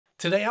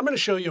Today, I'm going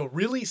to show you a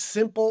really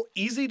simple,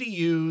 easy to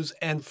use,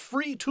 and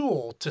free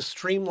tool to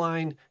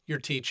streamline your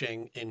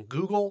teaching in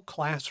Google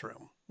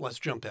Classroom. Let's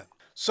jump in.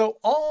 So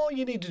all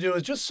you need to do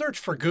is just search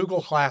for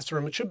Google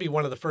Classroom. It should be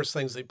one of the first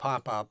things that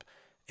pop up,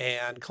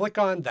 and click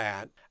on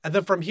that. And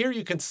then from here,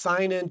 you can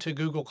sign into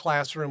Google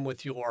Classroom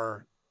with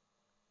your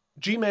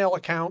Gmail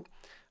account.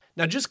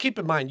 Now, just keep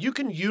in mind, you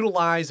can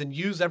utilize and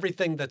use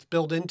everything that's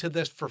built into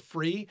this for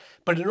free,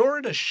 but in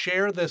order to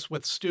share this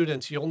with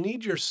students, you'll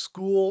need your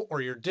school or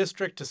your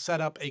district to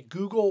set up a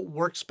Google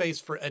Workspace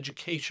for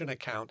Education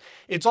account.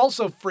 It's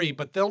also free,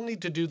 but they'll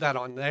need to do that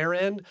on their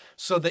end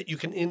so that you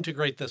can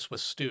integrate this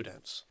with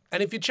students.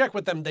 And if you check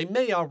with them, they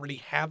may already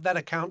have that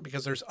account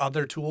because there's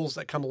other tools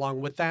that come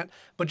along with that,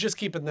 but just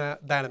keeping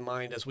that in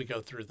mind as we go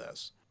through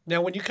this. Now,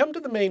 when you come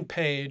to the main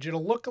page,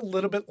 it'll look a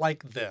little bit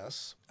like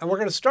this. And we're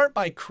going to start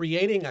by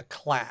creating a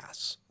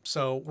class.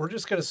 So we're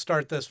just going to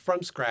start this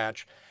from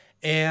scratch.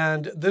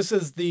 And this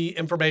is the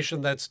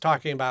information that's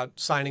talking about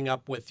signing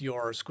up with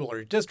your school or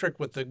your district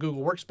with the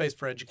Google Workspace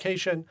for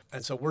Education.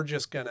 And so we're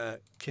just going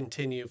to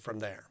continue from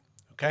there.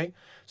 Okay,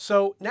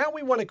 so now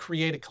we want to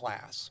create a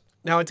class.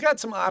 Now, it's got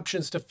some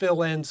options to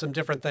fill in some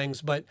different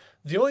things, but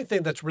the only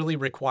thing that's really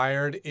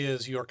required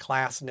is your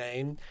class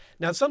name.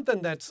 Now,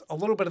 something that's a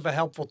little bit of a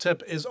helpful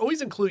tip is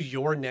always include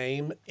your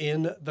name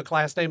in the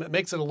class name. It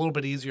makes it a little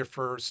bit easier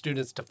for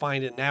students to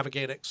find and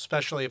navigate it,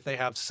 especially if they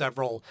have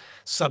several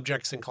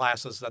subjects and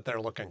classes that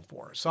they're looking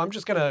for. So I'm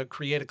just going to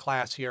create a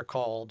class here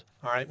called,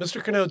 all right,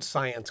 Mr. Canode's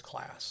Science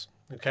Class.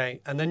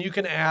 Okay, and then you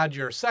can add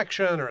your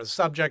section or the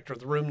subject or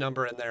the room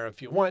number in there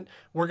if you want.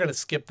 We're going to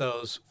skip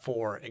those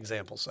for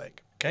example's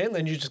sake. Okay, and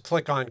then you just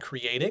click on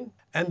creating,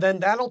 and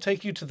then that'll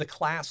take you to the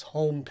class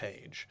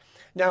homepage.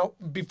 Now,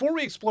 before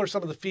we explore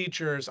some of the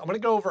features, I'm going to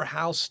go over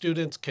how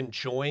students can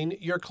join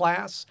your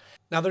class.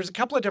 Now, there's a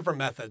couple of different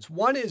methods.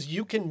 One is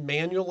you can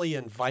manually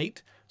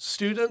invite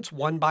students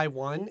one by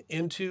one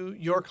into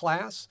your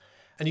class,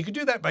 and you can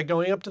do that by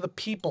going up to the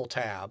People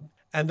tab,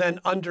 and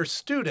then under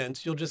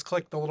Students, you'll just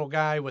click the little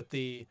guy with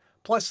the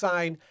plus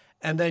sign,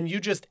 and then you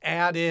just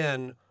add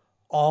in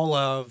all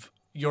of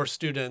your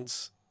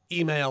students'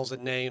 emails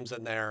and names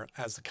in there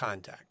as the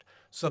contact.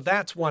 So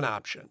that's one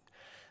option.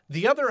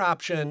 The other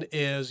option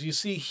is you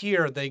see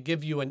here, they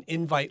give you an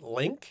invite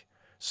link.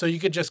 So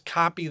you could just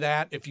copy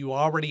that if you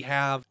already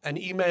have an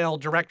email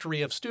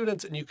directory of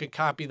students, and you could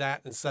copy that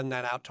and send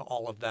that out to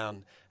all of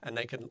them, and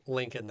they can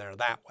link in there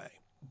that way.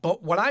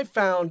 But what I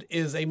found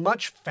is a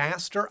much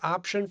faster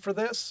option for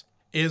this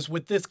is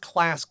with this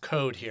class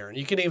code here. And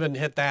you can even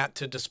hit that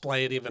to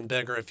display it even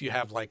bigger if you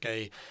have like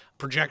a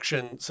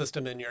projection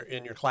system in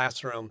your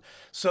classroom,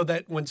 so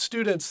that when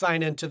students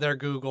sign into their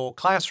Google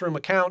Classroom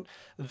account,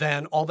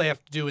 then all they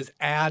have to do is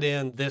add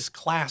in this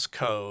class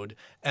code,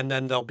 and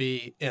then they'll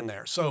be in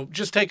there. So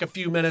just take a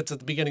few minutes at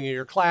the beginning of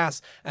your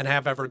class and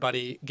have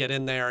everybody get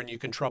in there, and you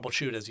can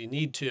troubleshoot as you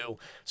need to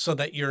so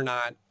that you're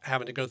not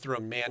having to go through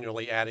and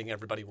manually adding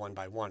everybody one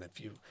by one. If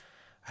you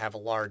have a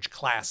large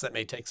class, that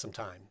may take some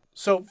time.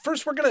 So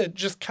first, we're going to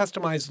just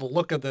customize the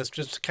look of this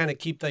just to kind of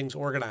keep things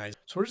organized.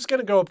 So we're just going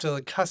to go up to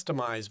the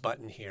Customize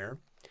button here.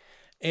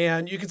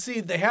 And you can see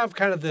they have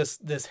kind of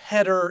this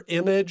header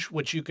image,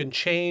 which you can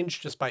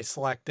change just by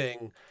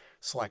selecting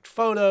Select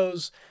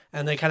Photos.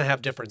 And they kind of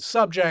have different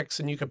subjects,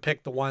 and you can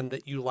pick the one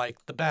that you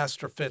like the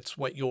best or fits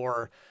what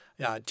you're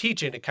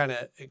teaching to kind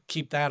of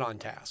keep that on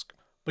task.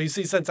 But you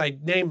see, since I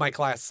named my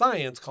class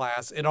Science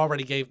Class, it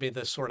already gave me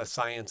this sort of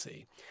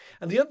science-y.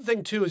 And the other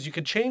thing too is you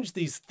could change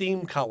these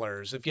theme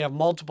colors if you have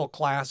multiple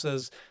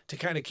classes to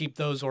kind of keep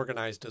those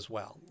organized as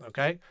well.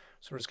 Okay,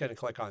 so we're just going to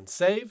click on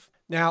Save.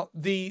 Now,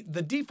 the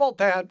default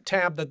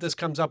tab that this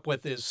comes up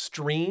with is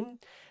Stream.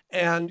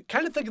 And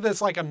kind of think of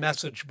this like a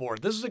message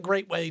board. This is a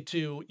great way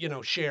to,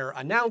 share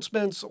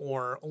announcements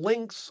or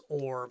links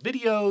or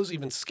videos,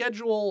 even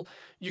schedule.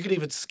 You can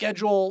even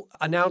schedule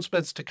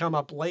announcements to come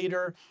up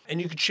later.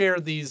 And you could share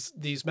these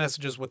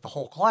messages with the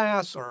whole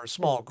class or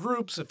small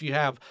groups if you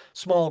have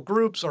small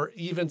groups, or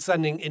even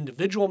sending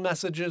individual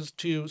messages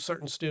to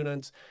certain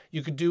students.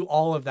 You could do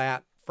all of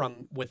that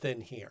from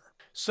within here.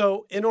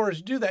 So in order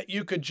to do that,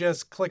 you could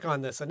just click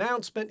on this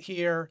announcement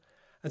here.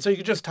 And so you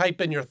could just type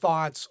in your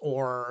thoughts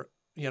or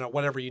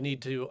whatever you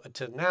need to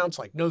announce,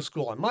 like no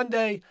school on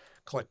Monday,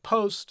 click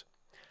post,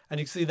 and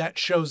you can see that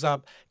shows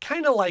up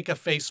kind of like a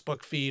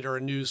Facebook feed or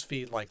a news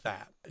feed like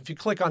that. If you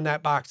click on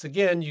that box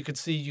again, you can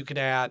see you could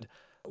add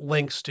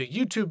links to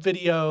YouTube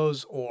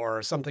videos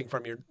or something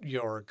from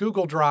your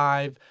Google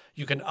Drive.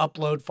 You can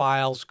upload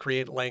files,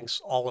 create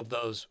links, all of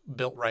those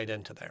built right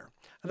into there.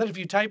 And then if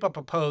you type up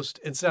a post,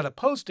 instead of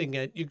posting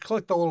it, you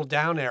click the little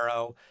down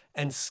arrow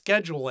and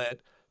schedule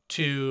it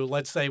to,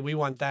 let's say we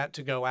want that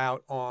to go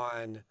out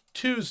on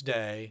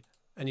Tuesday,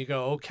 and you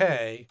go,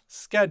 okay,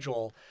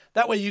 schedule.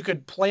 That way you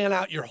could plan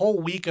out your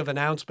whole week of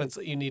announcements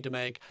that you need to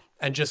make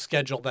and just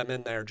schedule them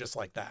in there just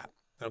like that,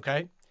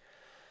 okay?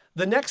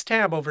 The next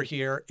tab over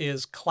here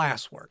is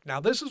Classwork.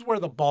 Now, this is where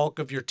the bulk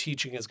of your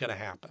teaching is going to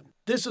happen.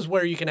 This is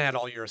where you can add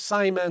all your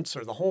assignments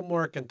or the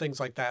homework and things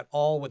like that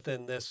all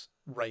within this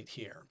right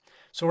here.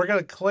 So we're going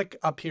to click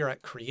up here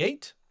at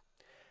Create,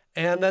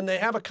 And then they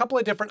have a couple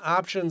of different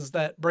options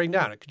that bring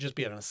down. It could just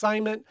be an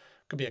assignment,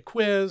 it could be a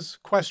quiz,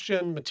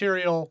 question,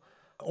 material,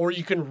 or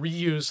you can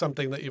reuse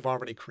something that you've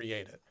already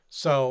created.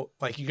 So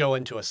like you go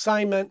into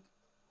assignment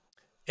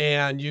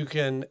and you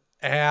can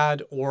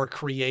add or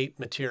create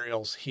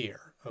materials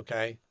here,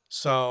 okay?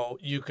 So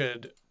you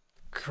could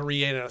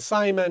create an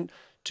assignment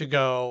to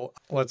go,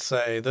 let's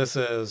say this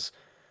is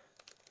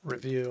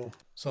review.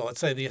 So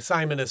let's say the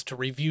assignment is to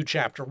review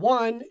chapter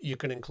 1. You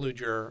can include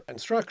your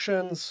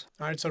instructions.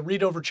 All right, so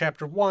read over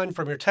chapter 1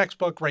 from your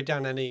textbook, write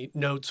down any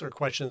notes or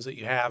questions that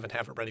you have and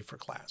have it ready for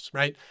class,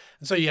 right?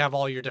 And so you have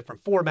all your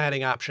different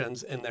formatting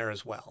options in there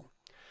as well.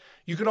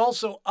 You could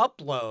also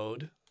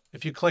upload,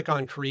 if you click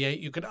on create,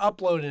 you could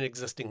upload an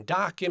existing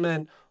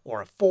document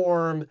or a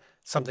form,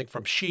 something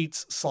from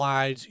Sheets,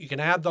 Slides. You can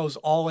add those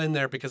all in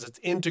there because it's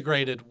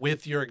integrated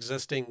with your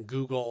existing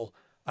Google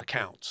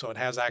account. So it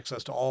has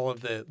access to all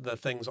of the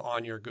things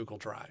on your Google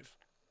Drive.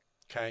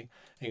 Okay. And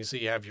you can see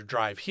you have your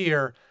drive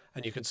here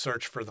and you can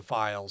search for the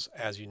files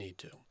as you need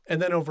to.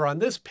 And then over on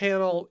this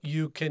panel,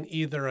 you can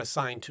either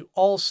assign to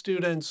all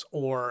students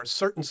or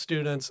certain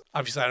students.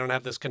 Obviously, I don't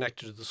have this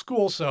connected to the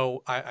school,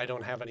 so I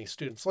don't have any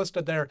students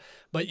listed there,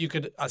 but you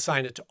could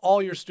assign it to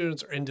all your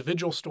students or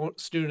individual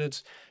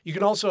students. You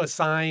can also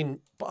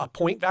assign a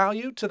point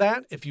value to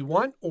that if you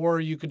want,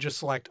 or you could just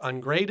select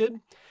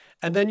ungraded.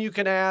 And then you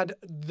can add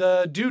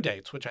the due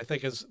dates, which I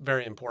think is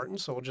very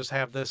important. So we'll just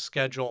have this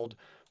scheduled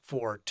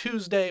for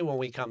Tuesday when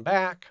we come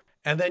back.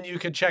 And then you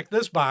can check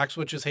this box,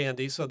 which is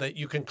handy, so that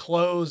you can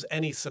close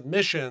any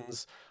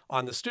submissions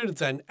on the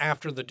student's end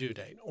after the due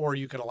date, or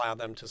you can allow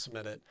them to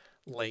submit it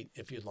late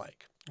if you'd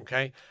like.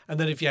 Okay. And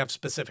then if you have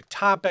specific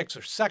topics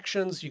or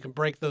sections, you can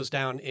break those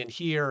down in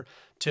here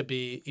to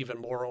be even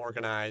more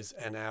organized.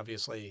 And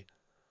obviously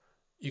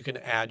you can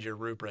add your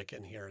rubric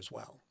in here as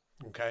well.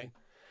 Okay.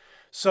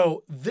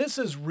 So this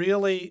is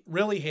really,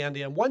 really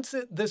handy. And once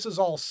this is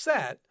all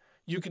set,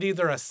 you could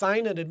either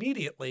assign it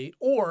immediately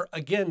or,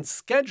 again,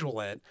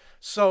 schedule it.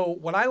 So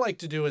what I like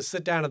to do is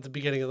sit down at the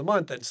beginning of the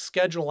month and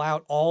schedule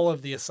out all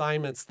of the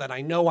assignments that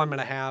I know I'm going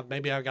to have.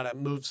 Maybe I've got to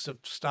move some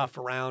stuff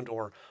around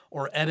or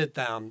edit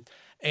them.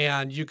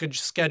 And you could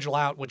schedule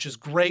out, which is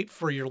great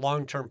for your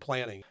long-term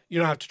planning. You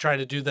don't have to try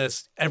to do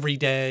this every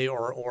day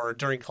or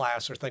during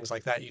class or things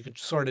like that. You could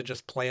sort of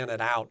just plan it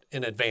out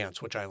in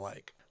advance, which I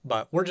like.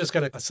 But we're just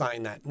going to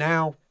assign that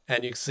now.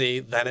 And you can see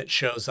then it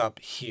shows up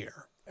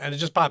here. And it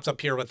just pops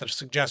up here with a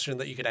suggestion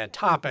that you could add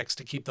topics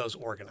to keep those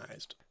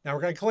organized. Now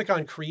we're going to click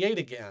on create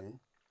again.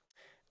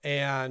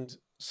 And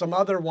some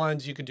other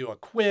ones, you could do a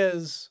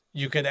quiz.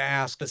 You could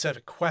ask a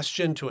specific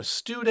question to a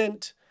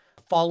student,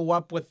 follow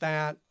up with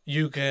that.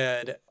 You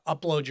could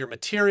upload your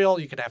material.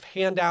 You could have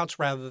handouts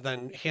rather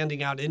than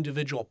handing out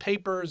individual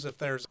papers if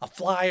there's a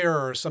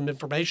flyer or some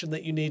information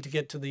that you need to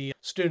get to the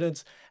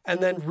students.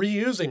 And then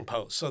reusing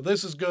posts. So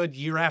this is good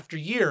year after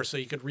year. So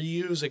you could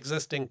reuse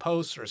existing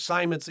posts or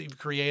assignments that you've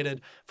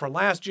created from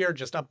last year,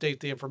 just update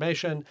the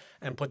information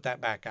and put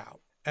that back out.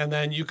 And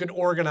then you can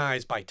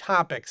organize by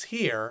topics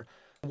here.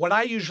 What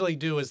I usually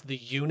do is the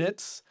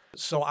units.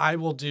 So I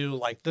will do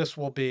like this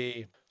will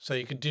be, so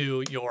you could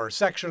do your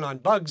section on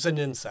bugs and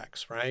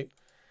insects, right?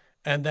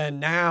 And then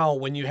now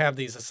when you have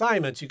these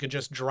assignments, you could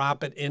just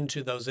drop it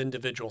into those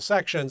individual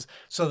sections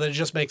so that it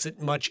just makes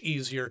it much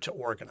easier to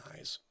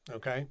organize,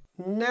 okay?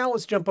 Now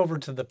let's jump over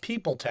to the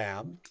People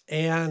tab.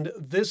 And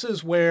this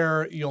is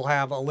where you'll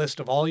have a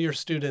list of all your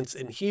students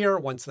in here.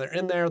 Once they're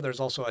in there, there's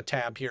also a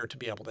tab here to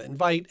be able to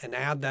invite and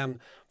add them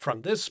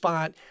from this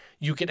spot.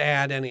 You could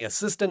add any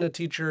assistant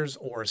teachers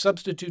or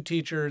substitute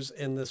teachers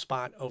in this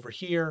spot over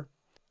here.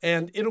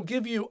 And it'll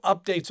give you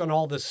updates on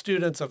all the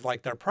students of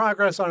like their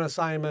progress on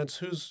assignments,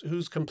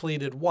 who's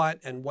completed what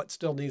and what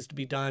still needs to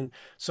be done.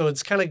 So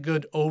it's kind of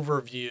good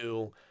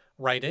overview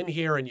right in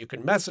here. And you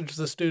can message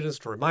the students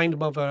to remind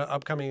them of an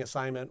upcoming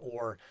assignment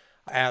or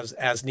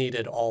as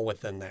needed all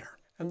within there.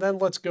 And then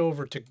let's go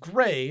over to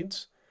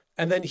grades.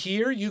 And then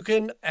here you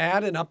can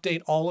add and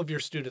update all of your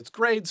students'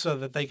 grades so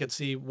that they can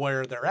see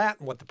where they're at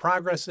and what the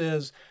progress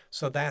is.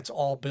 So that's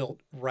all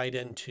built right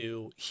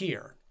into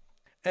here.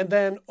 And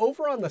then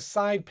over on the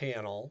side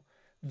panel,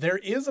 there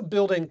is a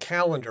built-in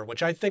calendar,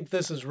 which I think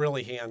this is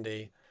really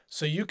handy.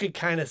 So you could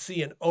kind of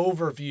see an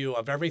overview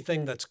of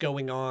everything that's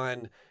going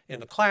on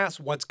in the class,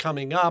 what's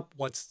coming up,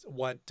 what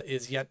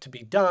is yet to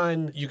be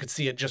done. You could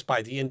see it just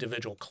by the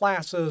individual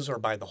classes or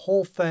by the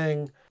whole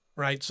thing,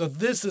 right? So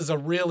this is a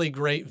really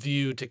great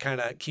view to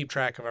kind of keep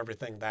track of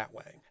everything that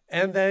way.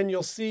 And then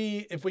you'll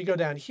see, if we go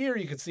down here,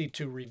 you can see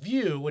to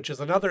review, which is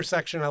another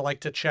section I like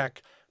to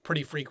check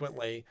pretty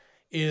frequently.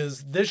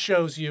 Is this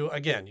shows you,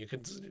 again, you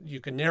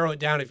can narrow it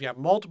down. If you have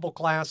multiple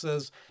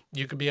classes,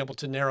 you can be able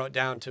to narrow it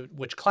down to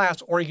which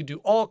class, or you can do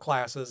all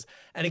classes.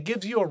 And it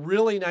gives you a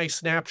really nice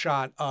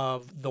snapshot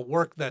of the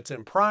work that's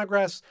in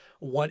progress,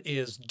 what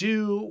is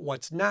due,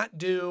 what's not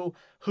due,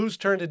 who's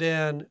turned it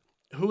in,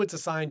 who it's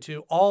assigned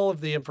to, all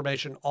of the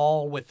information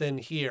all within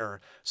here.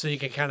 So you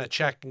can kind of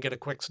check and get a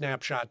quick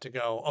snapshot to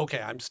go, okay,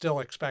 I'm still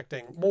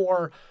expecting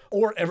more,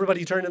 or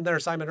everybody turned in their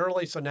assignment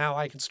early, so now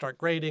I can start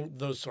grading,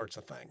 those sorts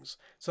of things.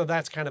 So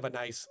that's kind of a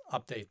nice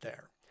update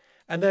there.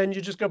 And then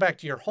you just go back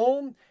to your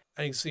home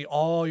and you can see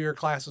all your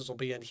classes will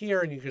be in here,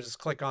 and you can just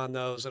click on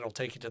those and it'll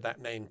take you to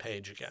that main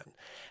page again.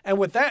 And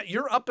with that,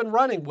 you're up and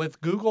running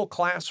with Google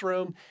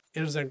Classroom.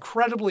 It is an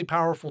incredibly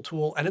powerful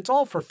tool and it's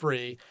all for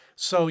free.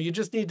 So you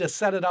just need to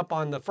set it up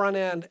on the front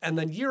end, and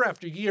then year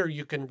after year,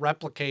 you can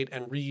replicate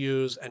and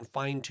reuse and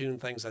fine tune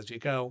things as you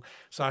go.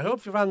 So I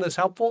hope you found this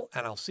helpful,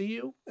 and I'll see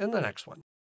you in the next one.